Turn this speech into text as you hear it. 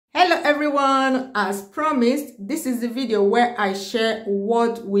Hello everyone, as promised, this is the video where I share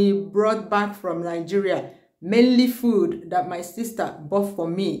what we brought back from Nigeria, mainly food that my sister bought for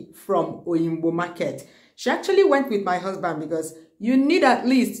me from Oyimbo market. She actually went with my husband because you need at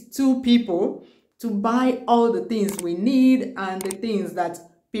least 2 people to buy all the things we need and the things that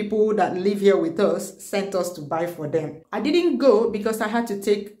people that live here with us sent us to buy for them. I didn't go because I had to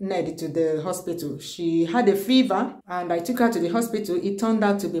take Ned to the hospital. She had a fever and I took her to the hospital. It turned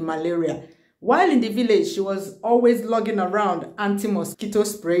out to be malaria. While in the village, she was always lugging around anti-mosquito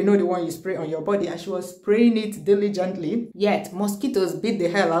spray, you know, the one you spray on your body, and she was spraying it diligently. Yet mosquitoes beat the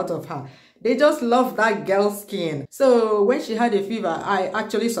hell out of her. They just love that girl's skin. So when she had a fever, I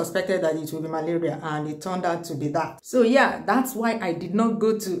actually suspected that it would be malaria, and it turned out to be that. So yeah, that's why I did not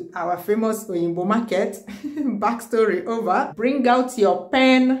go to our famous Oyimbo market. Backstory over. Bring out your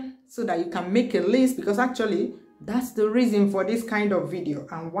pen so that you can make a list, because actually that's the reason for this kind of video.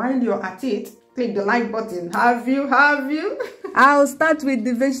 And while you're at it, click the like button. Have you? I'll start with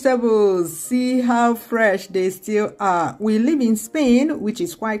the vegetables. See how fresh they still are. We live in Spain, which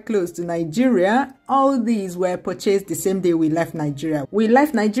is quite close to Nigeria. All these were purchased the same day we left Nigeria. We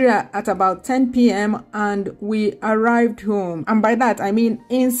left Nigeria at about 10 p.m. and we arrived home. And by that, I mean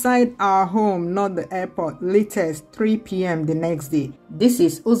inside our home, not the airport, latest 3 p.m. the next day. This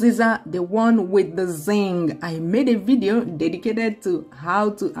is Uziza, the one with the zing. I made a video dedicated to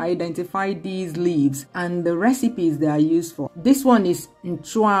how to identify these leaves and the recipes they are used for. This one is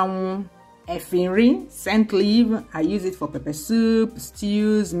Nchuanwu Efinri, scent leaf. I use it for pepper soup,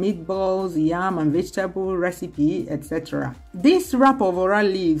 stews, meatballs, yam and vegetable recipe, etc. This wrap of oral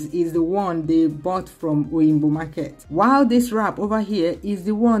leaves is the one they bought from Oyimbo market, while this wrap over here is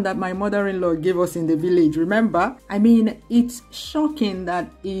the one that my mother-in-law gave us in the village. Remember? I mean, it's shocking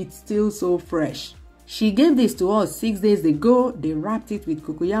that it's still so fresh. She gave this to us 6 days ago. They wrapped it with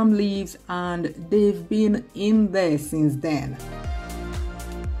cocoyam leaves and they've been in there since then.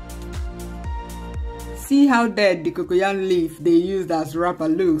 See how dead the cocoyam leaf they used as wrapper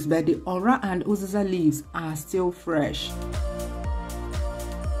looks, but the ora and uziza leaves are still fresh.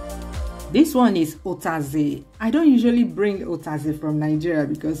 This one is otaze. I don't usually bring otaze from Nigeria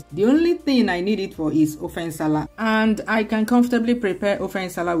because the only thing I need it for is ofe nsala. And I can comfortably prepare ofe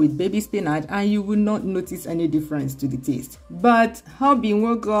nsala with baby spinach and you will not notice any difference to the taste. But hubby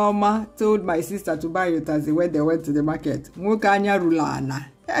Nwokoma told my sister to buy otaze when they went to the market. Nwokanya rulana.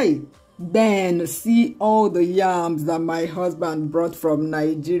 Hey! Then see all the yams that my husband brought from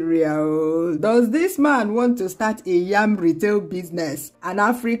Nigeria. Does this man want to start a yam retail business? An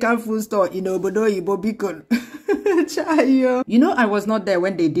African food store in Obodo Oyibo Bikon? You know, I was not there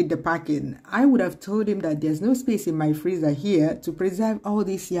when they did the packing. I would have told him that there's no space in my freezer here to preserve all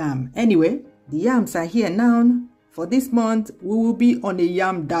this yam. Anyway, the yams are here now. For this month, we will be on a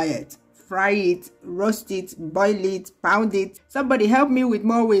yam diet. Fry it, roast it, boil it, pound it. Somebody help me with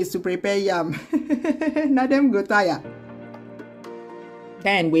more ways to prepare yam. Now them go tire.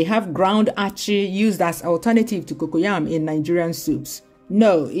 Then we have ground achi, used as alternative to cocoyam in Nigerian soups.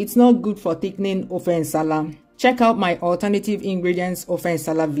 No, it's not good for thickening ofe nsala. Check out my alternative ingredients ofe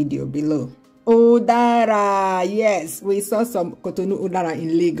nsala video below. Udara, yes, we saw some Cotonou udara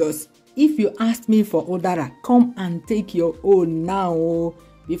in Lagos. If you asked me for udara, come and take your own now.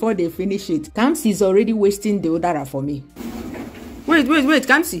 Before they finish it. Kamsi is already wasting the udara for me. Wait,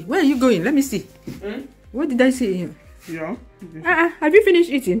 Kamsi, where are you going? Let me see. What did I say here? Yeah. Have you finished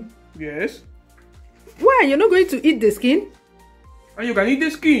eating? Yes. Why? You're not going to eat the skin? And you can eat the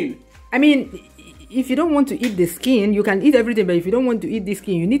skin. I mean, if you don't want to eat the skin, you can eat everything, but if you don't want to eat the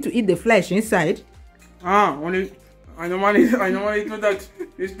skin, you need to eat the flesh inside. I normally do that.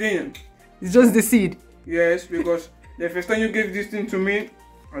 This thing. It's just the seed. Yes, because the first time you gave this thing to me,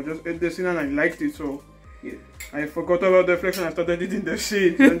 I just ate the seed and I liked it, so yeah, I forgot about the flesh and I started eating the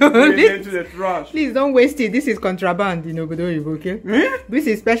seed and put it into the trash. Please don't waste it. This is contraband in Obodo Oyibo, okay? This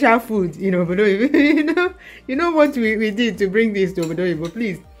is special food in Obodo Oyibo. You know what we did to bring this to Obodo Oyibo.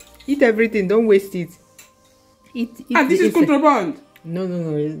 Please eat everything. Don't waste it. Eat this is contraband.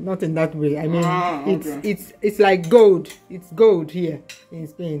 No, it's not in that way. I mean, okay. it's like gold. It's gold here in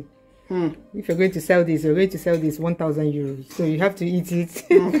Spain. If you're going to sell this, 1,000 euros. So you have to eat it.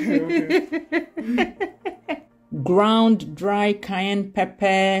 Okay. Ground dry cayenne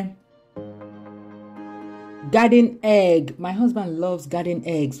pepper. Garden egg. My husband loves garden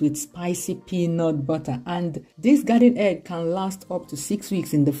eggs with spicy peanut butter. And this garden egg can last up to 6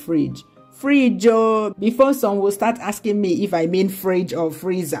 weeks in the fridge. Fridge, before some will start asking me if I mean fridge or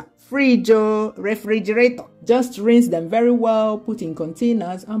freezer. Fridge, refrigerator. Just rinse them very well, put in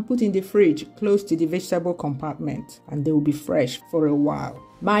containers and put in the fridge close to the vegetable compartment, and they will be fresh for a while.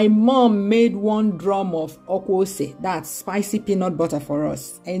 My mom made 1 drum of okwose, that's spicy peanut butter for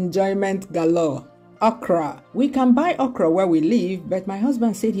us. Enjoyment galore. Okra. We can buy okra where we live, but my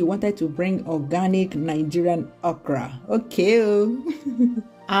husband said he wanted to bring organic Nigerian okra. Okay.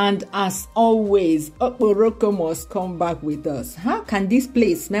 And as always, okporoko must come back with us. How can this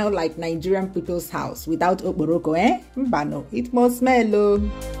place smell like Nigerian people's house without okporoko, eh? Mbano, it must smell,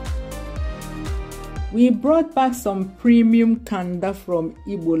 oh. We brought back some premium kanda from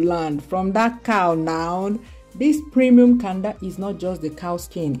Igbo land, from that cow now. This premium kanda is not just the cow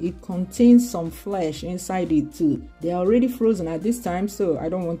skin, it contains some flesh inside it too. They are already frozen at this time, so I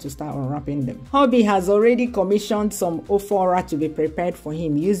don't want to start unwrapping them. Hubby has already commissioned some ofora to be prepared for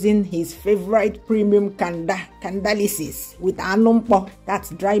him using his favorite premium kanda, kandalysis, with anumpo,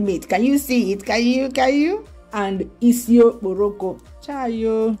 that's dry meat. Can you see it? Can you? And isio boroko,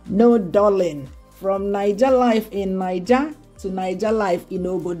 chayo, no darling. From Niger life in Niger to Niger life in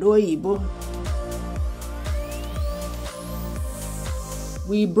Obodo Ibo.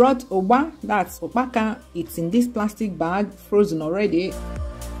 We brought oba, that's opaka. It's in this plastic bag, frozen already.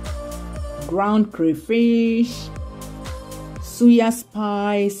 Ground crayfish, suya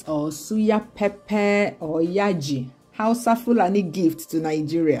spice or suya pepper or yaji. Hausa Fulani gift to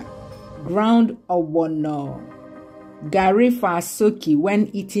Nigeria. Ground obono. Gari for soki when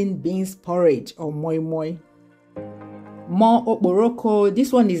eating beans porridge or moi moi. More okporoko.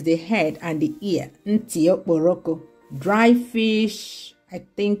 This one is the head and the ear. Nti okporoko. Dry fish. I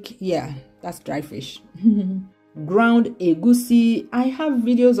think, yeah, that's dry fish. Ground egusi. I have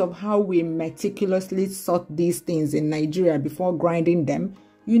videos of how we meticulously sort these things in Nigeria before grinding them.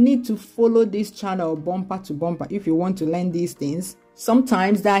 You need to follow this channel bumper to bumper if you want to learn these things.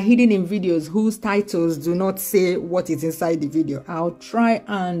 Sometimes they are hidden in videos whose titles do not say what is inside the video. I'll try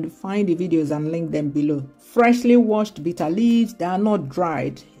and find the videos and link them below. Freshly washed bitter leaves, they are not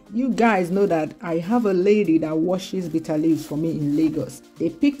dried. You guys know that I have a lady that washes bitter leaves for me in Lagos. They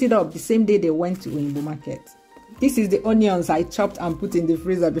picked it up the same day they went to Unpacking market. This is the onions I chopped and put in the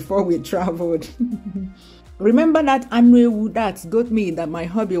freezer before we traveled. Remember that anwewu, that's goat meat that my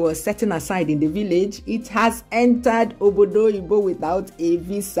hubby was setting aside in the village? It has entered Obodo Ibo without a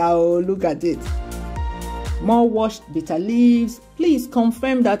visa. Oh, look at it. More washed bitter leaves. Please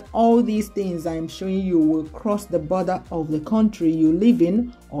confirm that all these things I'm showing you will cross the border of the country you live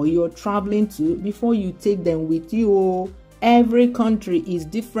in or you're traveling to before you take them with you. Every country is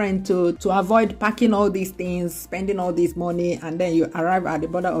different to avoid packing all these things, spending all this money, and then you arrive at the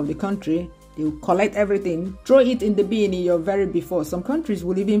border of the country. They will collect everything, throw it in the bin in your very before. Some countries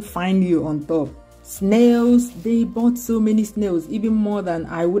will even find you on top. Snails, they bought so many snails, even more than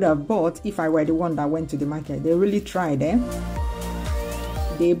I would have bought if I were the one that went to the market. They really tried, eh?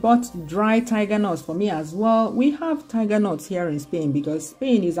 They bought dry tiger nuts for me as well. We have tiger nuts here in Spain because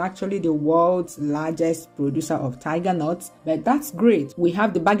Spain is actually the world's largest producer of tiger nuts. But that's great. We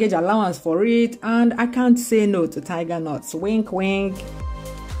have the baggage allowance for it and I can't say no to tiger nuts. Wink, wink.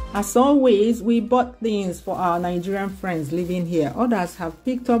 As always, we bought things for our Nigerian friends living here. Others have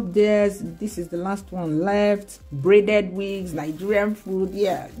picked up theirs. This is the last one left. Braided wigs, Nigerian food,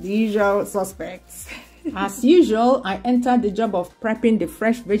 yeah, the usual suspects. As usual, I entered the job of prepping the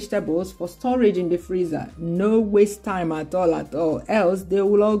fresh vegetables for storage in the freezer. No waste time at all, else they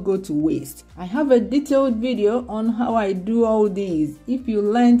will all go to waste. I have a detailed video on how I do all these. If you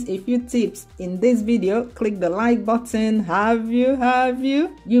learned a few tips in this video, click the like button. Have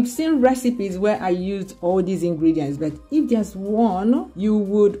you? You've seen recipes where I used all these ingredients, but if there's one you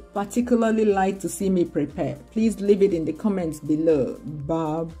would particularly like to see me prepare, please leave it in the comments below.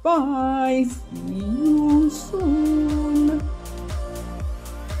 Bye bye. See you soon.